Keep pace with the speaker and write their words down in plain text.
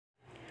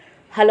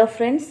Hello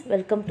friends,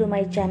 welcome to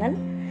my channel.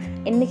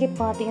 இன்னைக்கு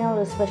பாத்தீங்கன்னா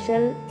ஒரு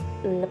ஸ்பெஷல்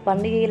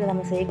பண்டிகையில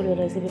நம்ம செய்யக்கூடிய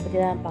ஒரு ரெசிபி பத்தி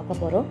தான் பார்க்க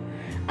போறோம்.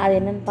 அது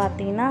என்னன்னு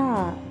பாத்தீங்கன்னா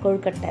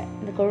கொழுக்கட்டை.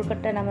 இந்த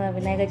கொழுக்கட்டை நம்ம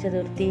விநாயகர்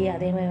சதுர்த்தி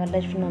அதே மாதிரி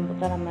வரலட்சுமி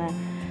நோம்புக்கு நம்ம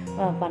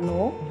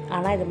பண்ணுவோம்.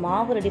 ஆனா இது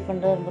மாவு ரெடி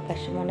பண்றது ரொம்ப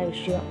கஷ்டமான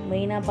விஷயம்.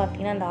 மெயினா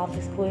பாத்தீங்கன்னா இந்த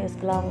ஆபீஸ்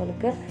கோயர்ஸ்க்குலாம்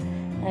உங்களுக்கு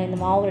இந்த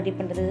மாவு ரெடி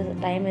பண்றது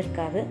டைம்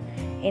இருக்காது.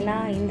 ஏன்னா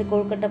இந்த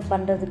கொழுக்கட்டை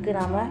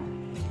பண்றதுக்கு நாம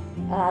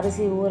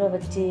அரிசி ஊற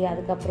வச்சு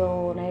அதுக்கப்புறம்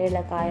நெய்யில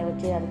காய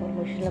வச்சு அதுக்கப்புறம்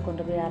மிஷினில்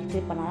கொண்டு போய் அரிசி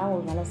பண்ணால்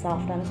ஒரு நல்ல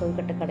சாஃப்டான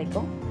கொழுக்கட்டை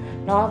கிடைக்கும்.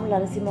 நார்மல்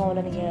அரிசி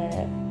மாவில்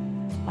நீங்கள்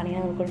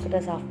பண்ணிங்கன்னா ஒரு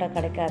கொழுக்கட்டை சாஃப்டாக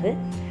கிடைக்காது.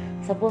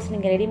 சப்போஸ்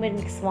நீங்கள் ரெடிமேட்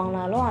மிக்ஸ்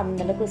வாங்கினாலும்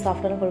அந்தளவுக்கு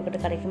சாஃப்டான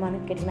கொழுக்கட்டை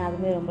கிடைக்குமான்னு கேட்டிங்கன்னா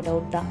அதுவுமே ரொம்ப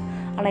டவுட் தான்.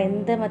 ஆனால்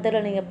இந்த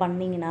மெத்தடில் நீங்கள்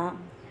பண்ணிங்கன்னா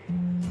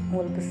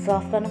உங்களுக்கு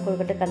சாஃப்டான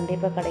கொழுக்கட்டை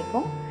கண்டிப்பாக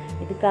கிடைக்கும்.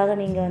 இதுக்காக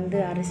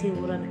நீங்கள் அரிசி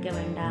ஊற வைக்க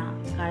வேண்டாம்,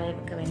 காய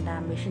வைக்க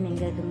வேண்டாம், மிஷின்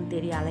எங்கே இருக்குதுன்னு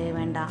தெரிய அலைய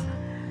வேண்டாம்.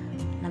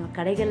 நம்ம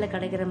கடைகளில்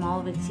கிடைக்கிற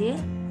மாவு வச்சு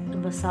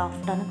ரொம்ப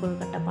சாஃப்டான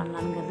கொழுக்கட்டை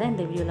பண்ணலாங்கிறத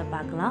இந்த வீடியோவில்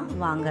பார்க்கலாம்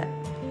வாங்க.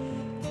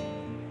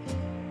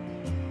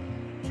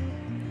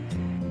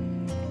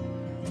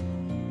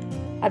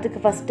 அதுக்கு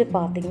ஃபஸ்ட்டு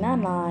பார்த்திங்கன்னா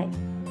நான்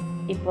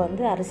இப்போ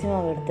அரிசி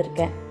மாவு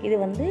எடுத்திருக்கேன். இது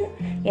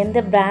எந்த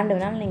பிராண்ட்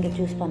வேணாலும் நீங்கள்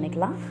சூஸ்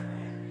பண்ணிக்கலாம்.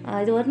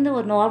 இது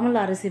ஒரு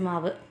நார்மல் அரிசி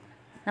மாவு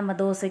நம்ம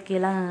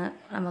தோசைக்கெல்லாம்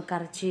நம்ம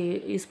கரைச்சி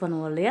யூஸ்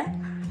பண்ணுவோம் இல்லையா,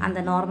 அந்த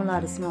நார்மல்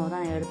அரிசி மாவு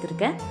தான் நான்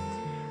எடுத்திருக்கேன்.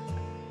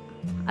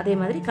 அதே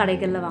மாதிரி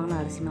கடைகளில் வாங்கின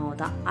அரிசி மாவு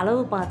தான்.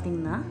 அளவு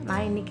பார்த்திங்கன்னா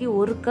நான் இன்றைக்கி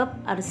 1 கப்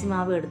அரிசி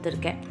மாவு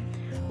எடுத்திருக்கேன்.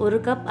 1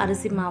 கப்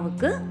அரிசி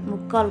மாவுக்கு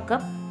 3/4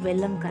 கப்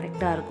வெல்லம்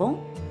கரெக்டாக இருக்கும்.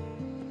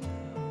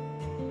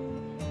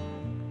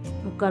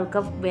 3/4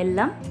 கப்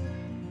வெல்லம்,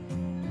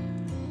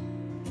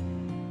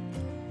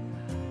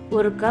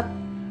 1 கப்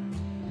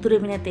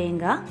துருவின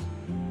தேங்காய்.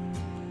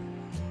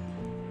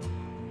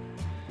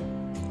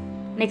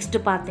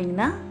 நெக்ஸ்ட்டு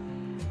பார்த்திங்கன்னா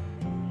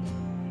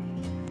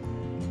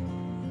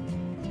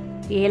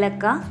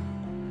ஏலக்காய்,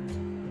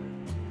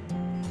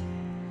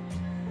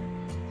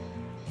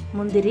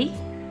 முந்திரி,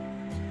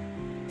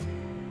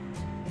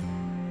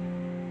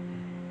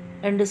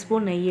 2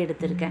 ஸ்பூன் நெய்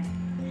எடுத்திருக்கேன்.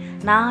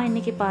 நான்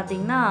இன்றைக்கி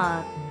பார்த்திங்கன்னா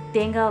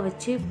தேங்காய்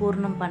வச்சு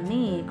பூர்ணம் பண்ணி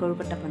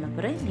கொழுக்கட்டை பண்ண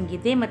போகிறேன். நீங்கள்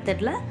இதே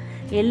மெத்தடில்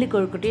எள்ளு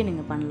கொழுக்கட்டையும்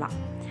நீங்கள் பண்ணலாம்.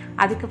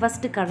 அதுக்கு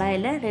ஃபஸ்ட்டு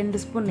கடாயில்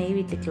 2 ஸ்பூன் நெய்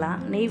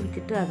விட்டுக்கலாம். நெய்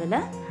விட்டுட்டு அதில்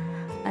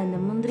இந்த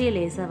முந்திரியை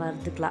லேசாக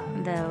வறுத்துக்கலாம்.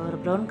 இந்த ஒரு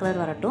ப்ரௌன்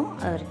கலர் வரட்டும்,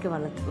 அது வரைக்கும்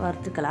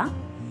வறுத்துக்கலாம்.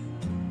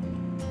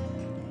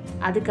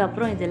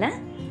 அதுக்கப்புறம் இதில்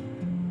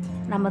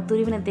நம்ம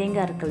துருவின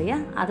தேங்காய் இருக்கு இல்லையா,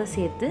 அதை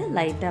சேர்த்து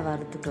லைட்டாக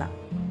வறுத்துக்கலாம்.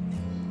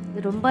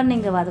 இது ரொம்ப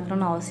நீங்கள்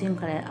வதக்கணும்னு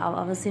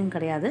அவசியம்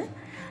கிடையாது,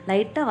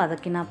 லைட்டாக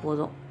வதக்கினா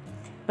போதும்.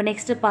 இப்போ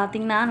நெக்ஸ்ட்டு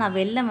பார்த்திங்கன்னா நான்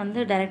வெல்லம்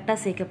டைரெக்டாக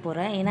சேர்க்க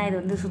போகிறேன். ஏன்னா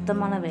இது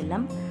சுத்தமான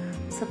வெல்லம்.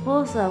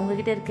 சப்போஸ்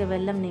அவங்கக்கிட்ட இருக்க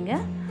வெல்லம்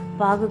நீங்கள்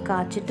பாகு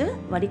காய்ச்சிட்டு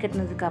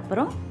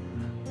வடிகட்டினதுக்கப்புறம்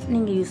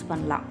நீங்கள் யூஸ்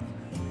பண்ணலாம்.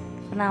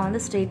 இப்போ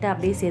நான் ஸ்ட்ரெயிட்டாக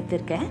அப்படியே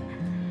சேர்த்துருக்கேன்.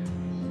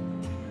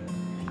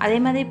 அதே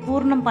மாதிரி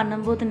பூர்ணம்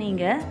பண்ணும்போது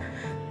நீங்கள்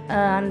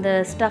அந்த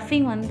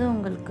ஸ்டஃபிங்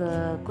உங்களுக்கு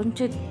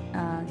கொஞ்சம்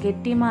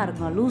கெட்டியமாக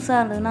இருக்கும். லூஸாக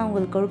இருந்ததுன்னா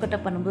உங்களுக்கு கொழுக்கட்டை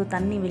பண்ணும்போது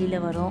தண்ணி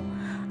வெளியில் வரும்.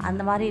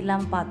 அந்த மாதிரி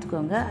இல்லாமல்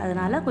பார்த்துக்கோங்க.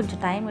 அதனால்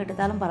கொஞ்சம் டைம்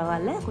எடுத்தாலும்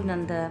பரவாயில்ல, கொஞ்சம்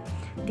அந்த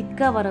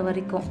திக்காக வர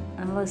வரைக்கும்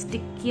ரொம்ப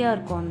ஸ்டிக்கியாக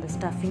இருக்கும் அந்த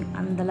ஸ்டஃபிங்.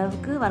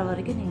 அந்தளவுக்கு வர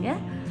வரைக்கும்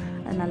நீங்கள்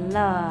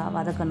நல்லா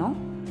வதக்கணும்.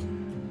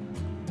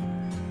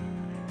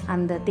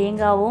 அந்த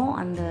தேங்காவும்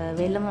அந்த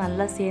வெல்லமும்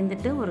நல்லா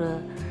சேர்ந்துட்டு ஒரு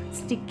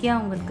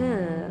ஸ்டிக்கியாக உங்களுக்கு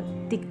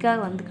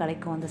திக்காக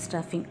கிடைக்கும் அந்த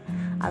ஸ்டஃபிங்.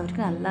 அது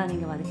வரைக்கும் நல்லா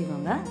நீங்கள்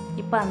வதக்கிக்கோங்க.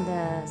 இப்போ அந்த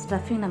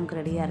ஸ்டஃபிங் நமக்கு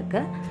ரெடியாக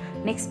இருக்குது.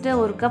 நெக்ஸ்ட்டு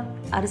 1 கப்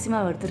அரிசி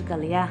மாவு எடுத்துருக்கோம்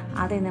இல்லையா,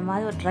 அதை இந்த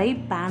மாதிரி ஒரு ட்ரை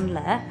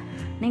பேனில்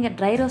நீங்கள்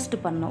ட்ரை ரோஸ்ட்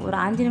பண்ணணும். ஒரு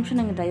 5 நிமிஷம்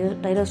நீங்கள்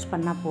ட்ரை ரோஸ்ட்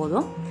பண்ணால்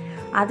போதும்.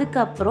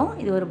 அதுக்கப்புறம்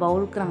இது ஒரு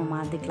பவுலுக்கு நம்ம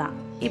மாற்றிக்கலாம்.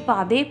 இப்போ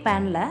அதே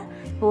பேனில்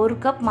இப்போ 1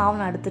 கப் மாவு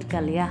நான்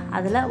எடுத்துருக்கேன் இல்லையா,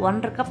 அதில்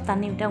 1.5 கப்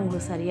தண்ணி விட்டால்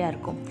உங்களுக்கு சரியாக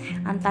இருக்கும்.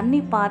 அந்த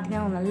தண்ணி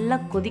பார்த்தீங்கன்னா நல்லா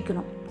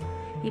கொதிக்கணும்.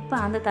 இப்போ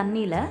அந்த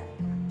தண்ணியில்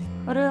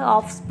ஒரு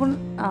 1/2 ஸ்பூன்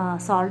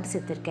சால்ட்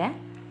சேர்த்துருக்கேன்,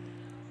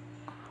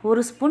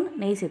 1 ஸ்பூன்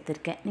நெய்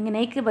சேர்த்துருக்கேன். நீங்கள்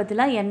நெய்க்கு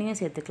பதிலாக எண்ணெயும்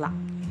சேர்த்துக்கலாம்.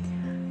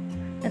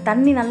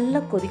 தண்ணி நல்லா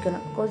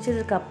கொதிக்கணும்.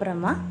 கொதிச்சதுக்கு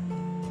அப்புறமா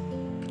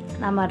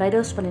நம்ம ட்ரை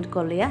ரோஸ்ட்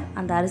பண்ணியிருக்கோம் இல்லையா,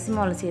 அந்த அரிசி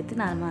மாவில்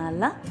சேர்த்து நம்ம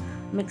நல்லா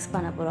மிக்ஸ்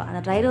பண்ண போகிறோம்.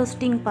 அந்த ட்ரை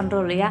ரோஸ்டிங்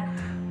பண்ணுறோம் இல்லையா,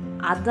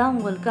 அதுதான்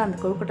உங்களுக்கு அந்த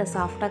கொழுக்கட்டை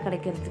சாஃப்டாக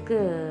கிடைக்கிறதுக்கு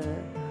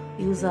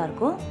யூஸாக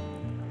இருக்கும்.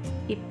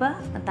 இப்போ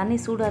தண்ணி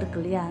சூடாக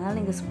இருக்குது இல்லையா, அதனால்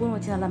நீங்கள் ஸ்பூன்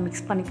வச்சு நல்லா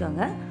மிக்ஸ்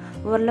பண்ணிக்கோங்க.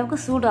 ஓரளவுக்கு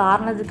சூடு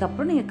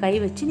ஆறுனதுக்கப்புறம் நீங்கள் கை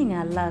வச்சு நீங்கள்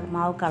நல்லா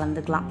மாவு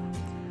கலந்துக்கலாம்.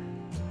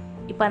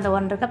 இப்போ அந்த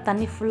 1.5 கப்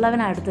தண்ணி ஃபுல்லாகவே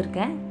நான்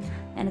எடுத்திருக்கேன்.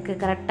 எனக்கு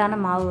கரெக்டான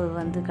மாவு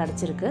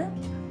கிடச்சிருக்கு.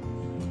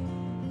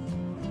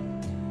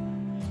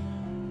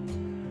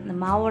 இந்த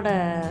மாவோட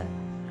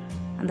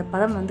அந்த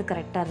பதம்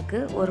கரெக்டாக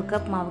இருக்குது. 1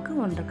 கப் மாவுக்கு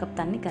 1.5 கப்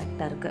தண்ணி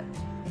கரெக்டாக இருக்குது.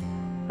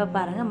 இப்போ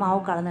பாருங்கள் மாவு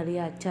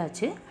கலந்தடியாக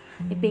ஆச்சு.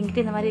 இப்போ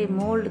எங்கிட்ட இந்த மாதிரி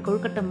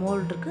கொழுக்கட்டை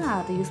மோல்டு இருக்குது,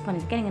 அதை யூஸ்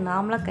பண்ணியிருக்கேன். நீங்கள்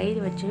நார்மலாக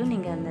கையில் வச்சும்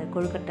நீங்கள் அந்த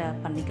கொழுக்கட்டை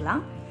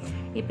பண்ணிக்கலாம்.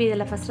 இப்போ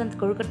இதில் ஃபஸ்ட்டு அந்த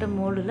கொழுக்கட்டை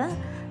மோல்டில்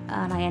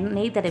நான்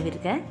நெய்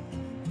தடவிருக்கேன்.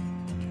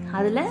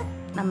 அதில்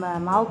நம்ம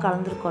மாவு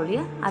கலந்துருக்கோம்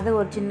இல்லையா, அதை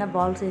ஒரு சின்ன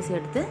பால் சைஸ்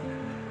எடுத்து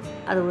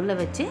அது உள்ளே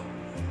வச்சு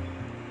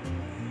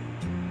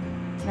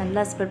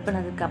நல்லா ஸ்ப்ரெட்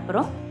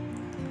பண்ணதுக்கப்புறம்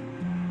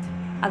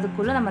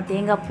அதுக்குள்ளே நம்ம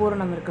தேங்காய்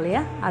பூரணம் இருக்கு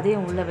இல்லையா,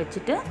 அதையும் உள்ளே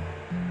வச்சுட்டு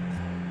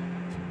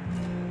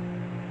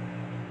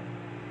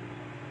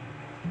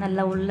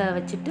நல்லா உள்ளே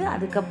வச்சுட்டு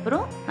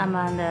அதுக்கப்புறம்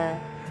நம்ம அந்த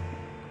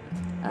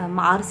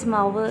அரிசி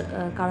மாவு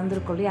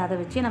கலந்துருக்கோம் இல்லையா, அதை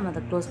வச்சு நம்ம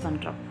அதை க்ளோஸ்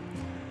பண்ணுறோம்.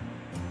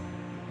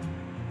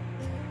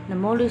 இந்த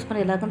மோல்டு யூஸ்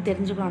பண்ண எல்லாருக்கும்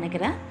தெரிஞ்சுக்கணும்னு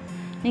நினைக்கிறேன்.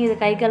 நீங்கள் இது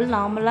கைகள்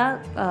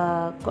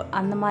நார்மலாக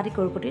அந்த மாதிரி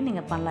கொழுக்கட்டையும்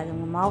நீங்கள் பண்ணலாம். இது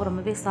உங்கள் மாவு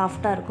ரொம்பவே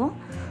சாஃப்டாக இருக்கும்,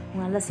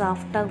 நல்லா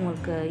சாஃப்டாக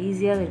உங்களுக்கு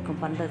ஈஸியாகவே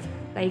இருக்கும் பண்ணுறது.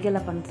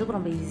 கைகளில் பண்ணுறதுக்கு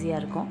ரொம்ப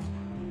ஈஸியாக இருக்கும்.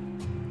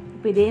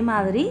 இப்போ இதே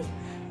மாதிரி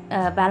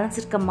பேலன்ஸ்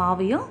இருக்க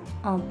மாவையும்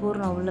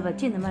பூரணம் உள்ளே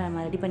வச்சு இந்த மாதிரி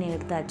நம்ம ரெடி பண்ணி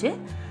எடுத்தாச்சு.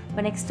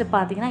 இப்போ நெக்ஸ்ட்டு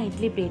பார்த்திங்கன்னா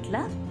இட்லி பிளேட்டில்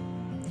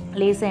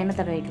லேசாக எண்ணெய்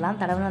தடவிக்கலாம்.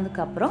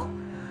 தடவினதுக்கப்புறம்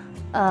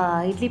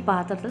இட்லி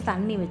பாத்திரத்தில்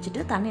தண்ணி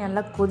வச்சுட்டு தண்ணி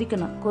நல்லா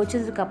கொதிக்கணும்.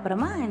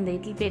 கொதிச்சதுக்கப்புறமா இந்த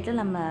இட்லி பிளேட்டில்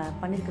நம்ம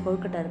பண்ணியிருக்க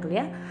கொழுக்கட்டை இருக்கு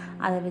இல்லையா,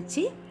 அதை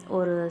வச்சு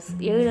ஒரு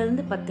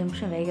 7லேருந்து 10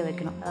 நிமிஷம் வேக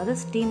வைக்கணும். அதாவது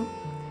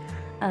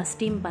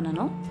ஸ்டீம்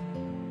பண்ணணும்.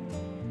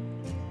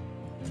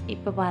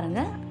 இப்போ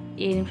பாருங்கள்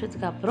 7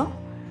 நிமிஷத்துக்கு அப்புறம்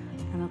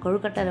நம்ம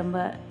கொழுக்கட்டை ரொம்ப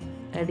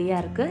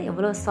ரெடியாக இருக்குது.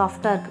 எவ்வளோ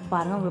சாஃப்டாக இருக்குது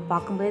பாருங்கள், உங்களுக்கு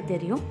பார்க்கும்போதே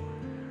தெரியும்.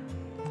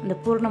 இந்த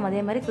பூரணம்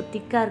அதே மாதிரி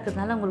திக்காக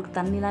இருக்கிறதுனால உங்களுக்கு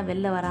தண்ணிலாம்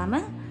வெளில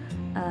வராமல்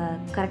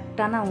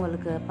கரெக்டான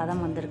உங்களுக்கு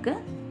பதம் வந்திருக்கு.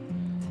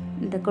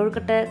 இந்த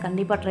கொழுக்கட்டை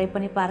கண்டிப்பாக ட்ரை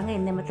பண்ணி பாருங்கள்.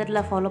 இந்த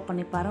மெத்தடில் ஃபாலோ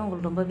பண்ணி பாருங்கள்,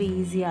 உங்களுக்கு ரொம்பவே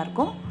ஈஸியாக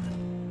இருக்கும்.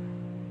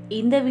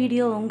 இந்த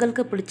வீடியோ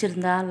உங்களுக்கு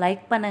பிடிச்சிருந்தா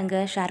லைக்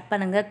பண்ணுங்கள், ஷேர்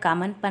பண்ணுங்கள்,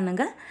 கமெண்ட்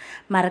பண்ணுங்கள்,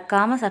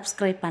 மறக்காமல்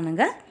சப்ஸ்கிரைப்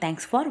பண்ணுங்கள்.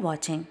 தேங்க்ஸ் ஃபார்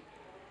வாட்சிங்.